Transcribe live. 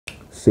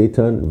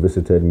Satan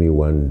visited me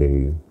one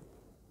day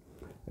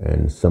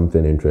and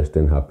something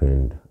interesting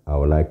happened. I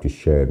would like to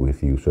share it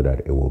with you so that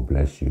it will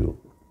bless you.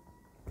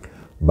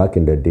 Back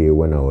in the day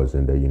when I was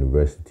in the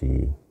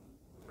university,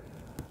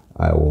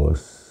 I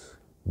was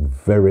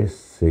very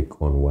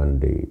sick on one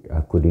day.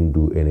 I couldn't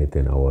do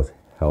anything. I was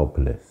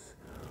helpless.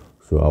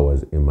 So I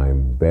was in my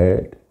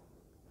bed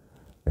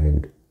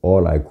and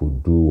all I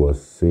could do was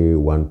say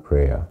one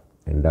prayer.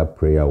 And that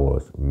prayer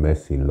was,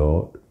 "Mercy,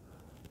 Lord.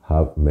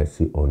 Have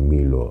mercy on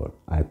me, Lord."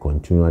 I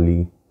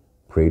continually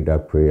prayed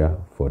that prayer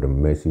for the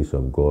mercies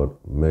of God.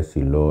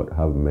 "Mercy, Lord,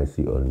 have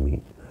mercy on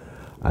me."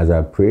 As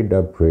I prayed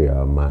that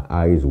prayer, my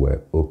eyes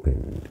were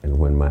opened. And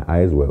when my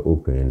eyes were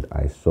opened,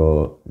 I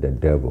saw the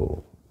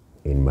devil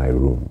in my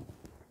room.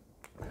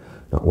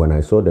 Now, when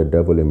I saw the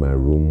devil in my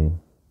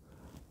room,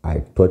 I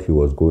thought he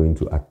was going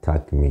to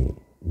attack me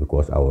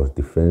because I was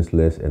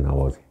defenseless and I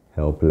was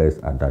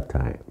helpless at that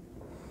time.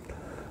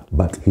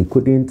 But he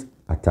couldn't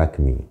attack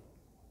me.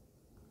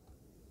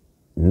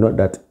 Not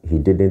that he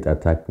didn't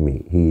attack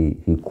me.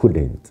 He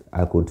couldn't.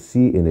 I could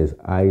see in his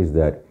eyes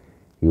that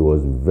he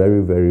was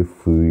very, very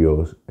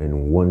furious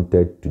and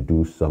wanted to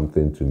do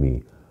something to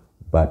me.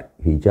 But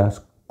he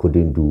just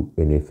couldn't do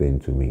anything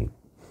to me.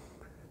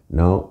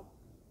 Now,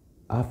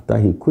 after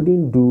he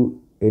couldn't do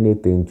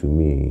anything to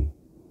me,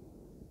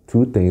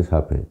 two things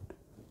happened.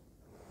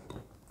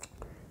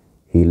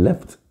 He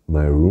left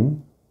my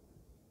room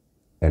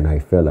and I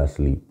fell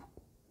asleep.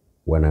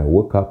 When I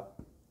woke up,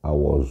 I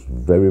was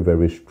very,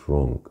 very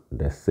strong.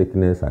 The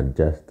sickness had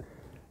just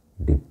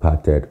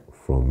departed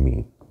from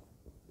me.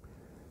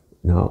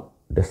 Now,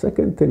 the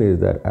second thing is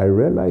that I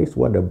realized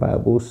what the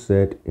Bible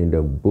said in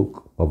the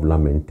book of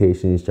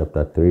Lamentations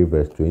chapter 3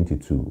 verse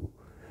 22,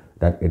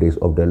 that it is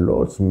of the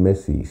Lord's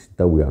mercies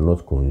that we are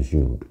not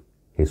consumed.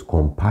 His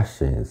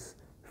compassions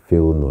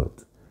fail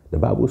not. The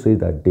Bible says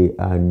that they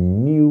are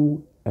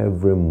new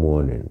every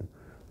morning.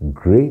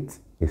 Great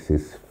is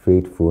his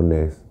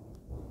faithfulness,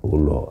 O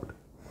Lord.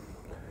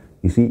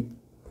 You see,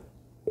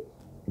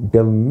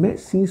 the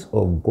mercies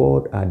of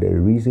God are the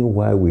reason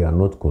why we are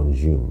not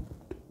consumed.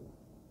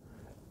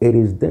 It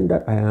is then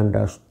that I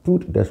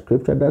understood the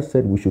scripture that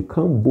said we should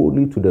come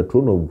boldly to the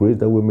throne of grace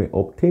that we may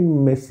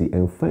obtain mercy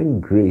and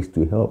find grace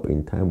to help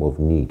in time of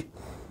need.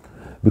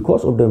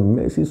 Because of the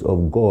mercies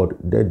of God,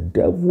 the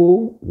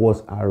devil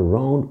was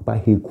around,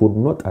 but he could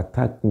not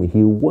attack me.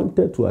 He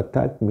wanted to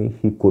attack me.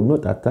 He could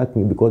not attack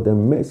me because the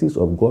mercies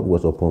of God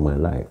was upon my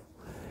life.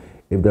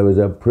 If there is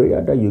a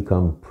prayer that you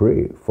can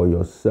pray for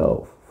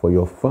yourself, for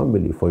your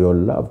family, for your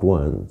loved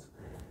ones,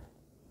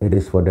 it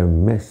is for the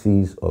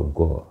mercies of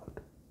God.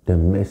 The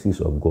mercies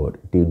of God.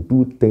 They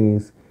do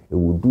things, it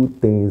will do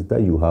things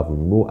that you have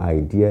no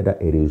idea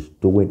that it is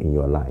doing in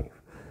your life.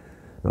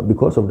 Now,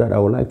 because of that, I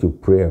would like to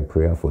pray a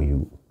prayer for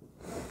you.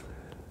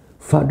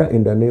 Father,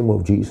 in the name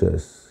of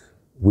Jesus,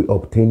 we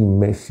obtain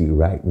mercy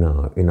right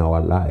now in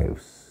our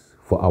lives,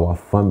 for our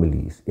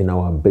families, in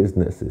our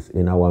businesses,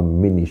 in our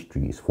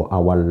ministries, for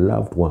our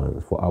loved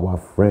ones, for our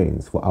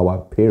friends, for our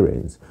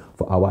parents,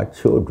 for our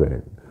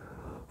children,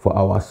 for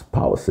our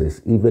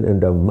spouses, even in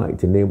the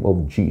mighty name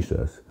of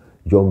Jesus.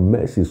 Your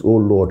mercies, O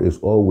Lord, is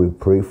all we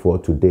pray for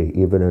today,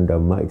 even in the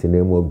mighty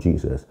name of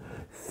Jesus.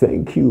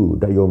 Thank you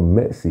that your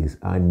mercies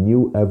are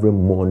new every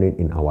morning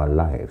in our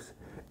lives.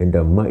 In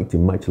the mighty,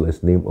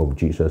 matchless name of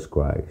Jesus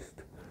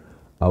Christ.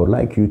 I would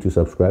like you to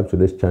subscribe to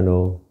this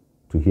channel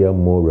to hear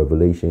more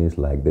revelations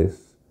like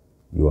this.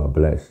 You are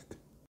blessed.